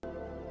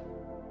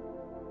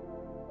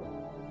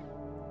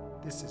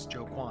This is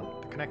Joe Kwan,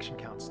 the Connection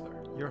Counselor,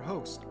 your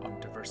host on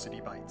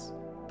Diversity Bites,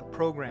 the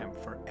program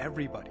for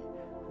everybody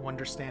who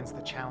understands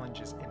the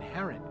challenges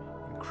inherent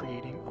in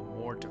creating a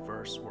more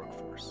diverse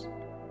workforce.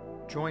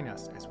 Join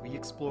us as we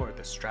explore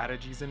the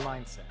strategies and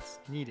mindsets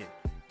needed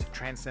to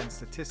transcend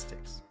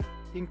statistics,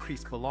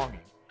 increase belonging,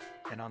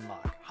 and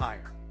unlock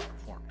higher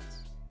performance.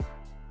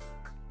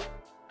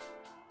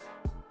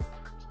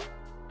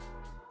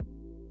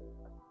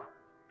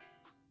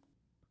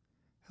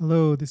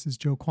 Hello, this is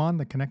Joe Kwan,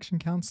 the Connection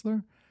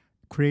Counselor,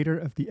 creator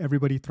of the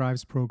Everybody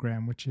Thrives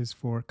program, which is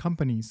for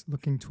companies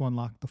looking to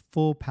unlock the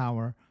full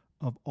power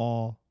of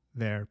all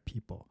their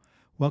people.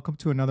 Welcome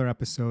to another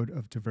episode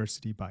of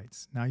Diversity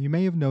Bites. Now, you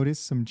may have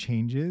noticed some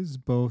changes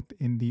both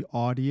in the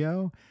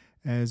audio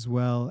as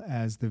well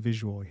as the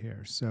visual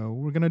here. So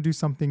we're going to do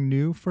something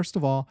new. First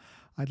of all,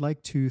 I'd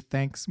like to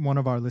thank one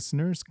of our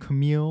listeners,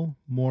 Camille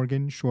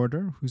Morgan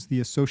Shorter, who's the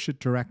Associate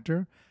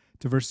Director,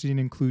 Diversity and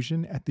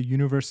Inclusion at the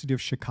University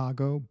of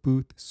Chicago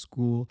Booth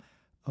School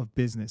of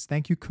Business.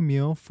 Thank you,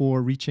 Camille,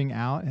 for reaching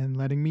out and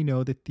letting me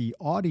know that the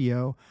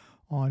audio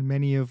on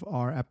many of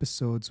our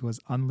episodes was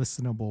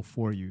unlistenable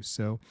for you.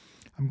 So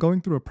I'm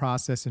going through a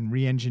process in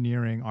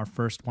re-engineering our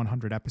first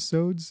 100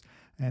 episodes.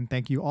 And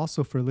thank you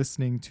also for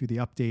listening to the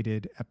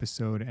updated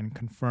episode and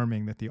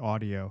confirming that the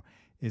audio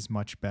is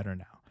much better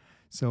now.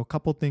 So a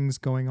couple things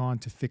going on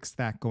to fix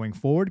that going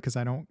forward, because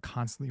I don't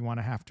constantly want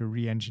to have to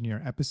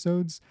re-engineer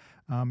episodes.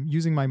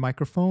 Using my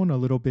microphone a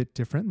little bit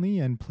differently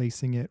and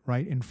placing it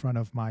right in front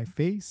of my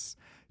face,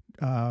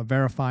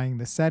 verifying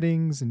the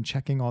settings and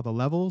checking all the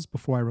levels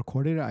before I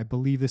record it. I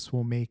believe this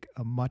will make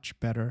a much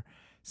better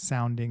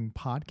sounding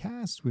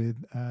podcast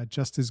with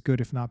just as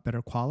good, if not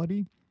better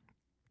quality.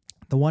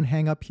 The one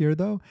hang up here,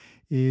 though,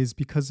 is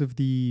because of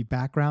the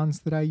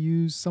backgrounds that I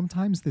use.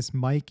 Sometimes this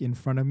mic in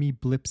front of me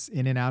blips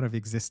in and out of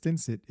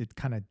existence. It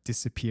kind of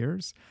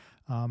disappears.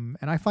 And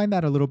I find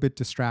that a little bit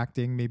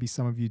distracting. Maybe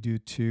some of you do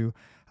too.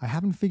 I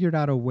haven't figured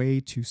out a way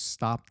to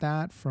stop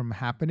that from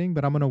happening,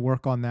 but I'm going to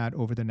work on that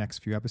over the next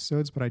few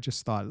episodes. But I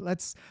just thought,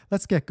 let's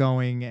get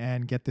going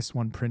and get this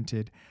one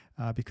printed.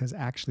 Because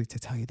actually, to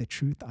tell you the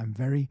truth, I'm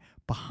very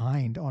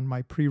behind on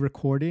my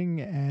pre-recording,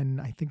 and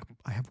I think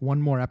I have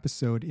one more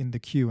episode in the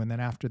queue, and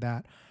then after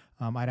that,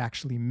 I'd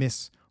actually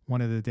miss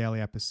one of the daily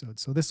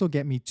episodes. So this will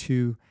get me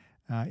two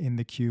in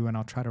the queue, and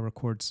I'll try to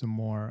record some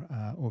more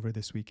over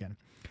this weekend.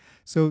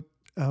 So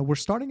we're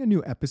starting a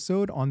new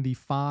episode on the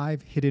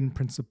 5 hidden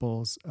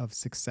principles of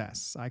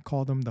success. I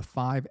call them the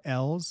 5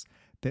 L's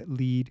that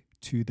lead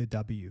to the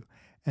W.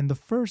 And the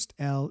first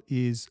L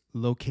is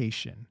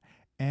location,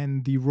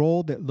 and the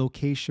role that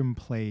location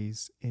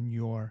plays in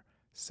your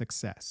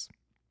success.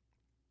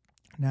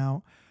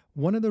 Now,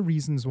 one of the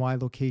reasons why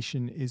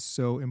location is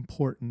so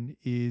important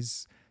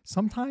is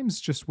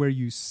sometimes just where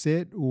you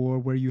sit or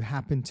where you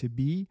happen to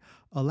be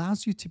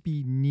allows you to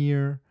be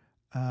near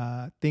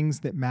things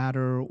that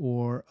matter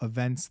or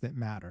events that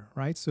matter,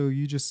 right? So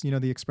you just,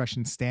 the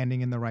expression standing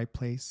in the right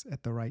place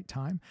at the right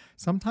time.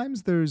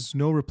 Sometimes there's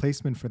no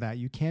replacement for that.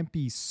 You can't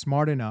be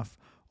smart enough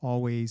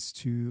always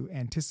to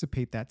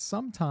anticipate that.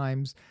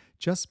 Sometimes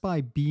just by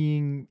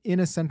being in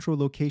a central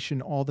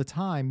location all the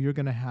time, you're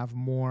going to have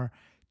more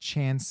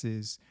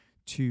chances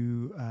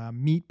to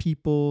meet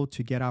people,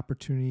 to get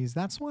opportunities.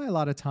 That's why a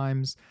lot of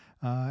times,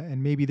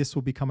 and maybe this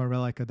will become a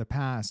relic of the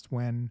past,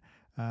 when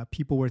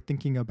people were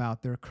thinking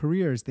about their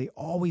careers, they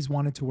always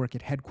wanted to work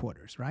at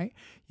headquarters, right?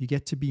 You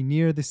get to be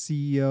near the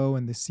CEO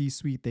and the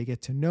C-suite. They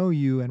get to know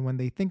you. And when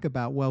they think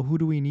about, well, who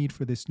do we need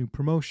for this new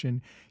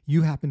promotion?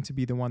 You happen to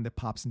be the one that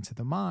pops into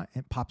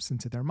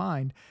their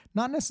mind,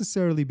 not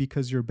necessarily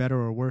because you're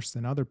better or worse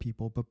than other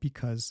people, but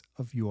because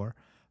of your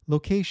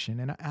location.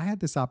 And I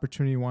had this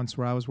opportunity once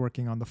where I was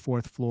working on the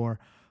 4th floor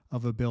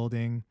of a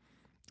building,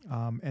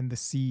 and the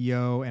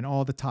CEO and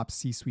all the top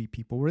C-suite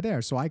people were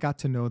there. So I got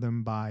to know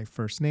them by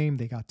first name.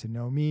 They got to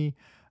know me.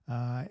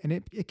 And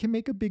it can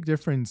make a big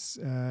difference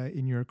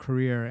in your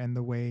career and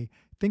the way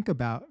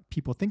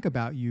people think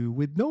about you,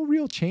 with no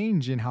real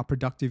change in how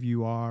productive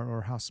you are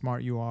or how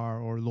smart you are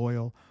or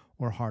loyal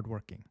or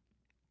hardworking.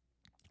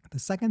 The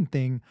second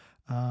thing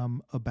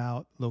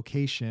about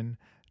location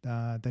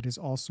that is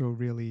also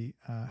really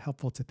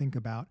helpful to think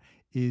about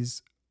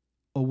is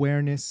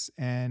awareness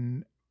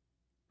and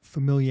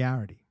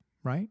familiarity,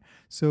 right?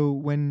 So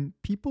when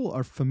people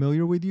are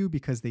familiar with you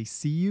because they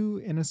see you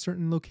in a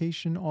certain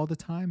location all the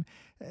time,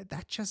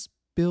 that just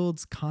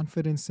builds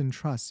confidence and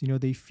trust.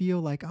 They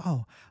feel like,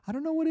 oh, I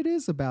don't know what it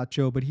is about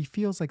Joe, but he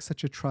feels like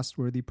such a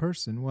trustworthy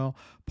person. Well,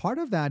 part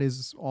of that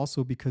is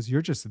also because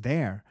you're just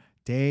there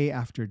day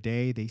after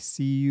day. They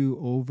see you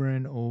over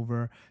and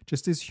over.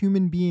 Just as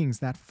human beings,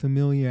 that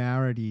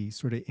familiarity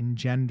sort of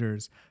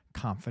engenders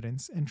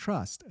confidence and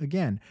trust.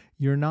 Again,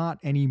 you're not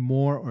any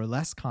more or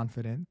less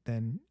confident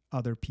than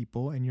other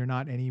people, and you're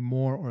not any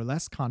more or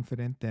less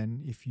confident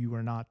than if you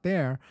were not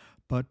there.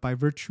 But by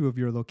virtue of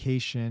your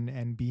location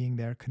and being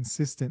there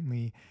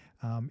consistently,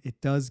 it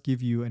does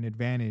give you an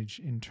advantage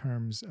in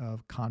terms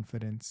of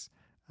confidence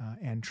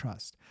and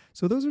trust.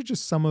 So those are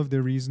just some of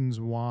the reasons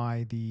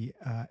why the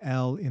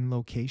L in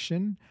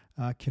location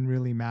can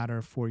really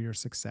matter for your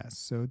success.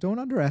 So don't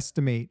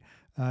underestimate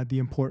the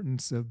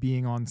importance of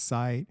being on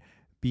site,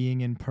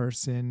 being in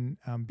person,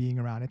 being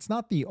around. It's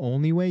not the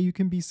only way you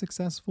can be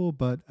successful,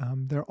 but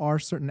there are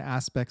certain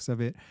aspects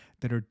of it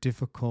that are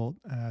difficult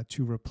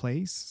to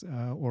replace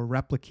or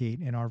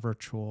replicate in our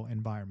virtual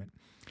environment.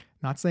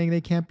 Not saying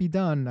they can't be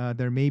done.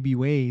 There may be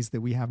ways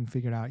that we haven't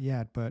figured out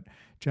yet, but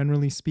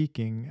generally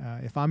speaking,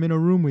 if I'm in a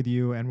room with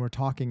you and we're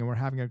talking and we're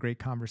having a great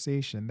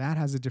conversation, that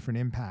has a different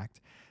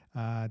impact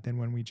than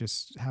when we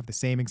just have the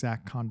same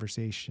exact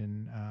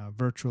conversation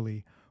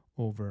virtually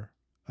over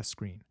a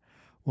screen.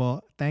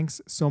 Well,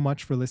 thanks so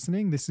much for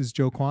listening. This is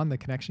Joe Kwan, the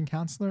Connection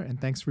Counselor, and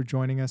thanks for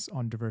joining us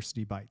on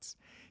Diversity Bites.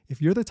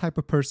 If you're the type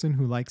of person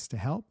who likes to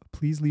help,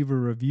 please leave a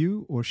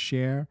review or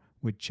share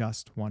with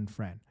just one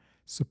friend.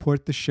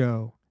 Support the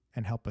show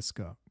and help us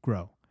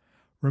grow.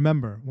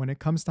 Remember, when it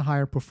comes to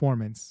higher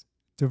performance,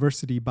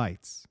 diversity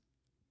bites,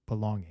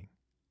 belonging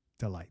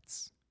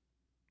delights.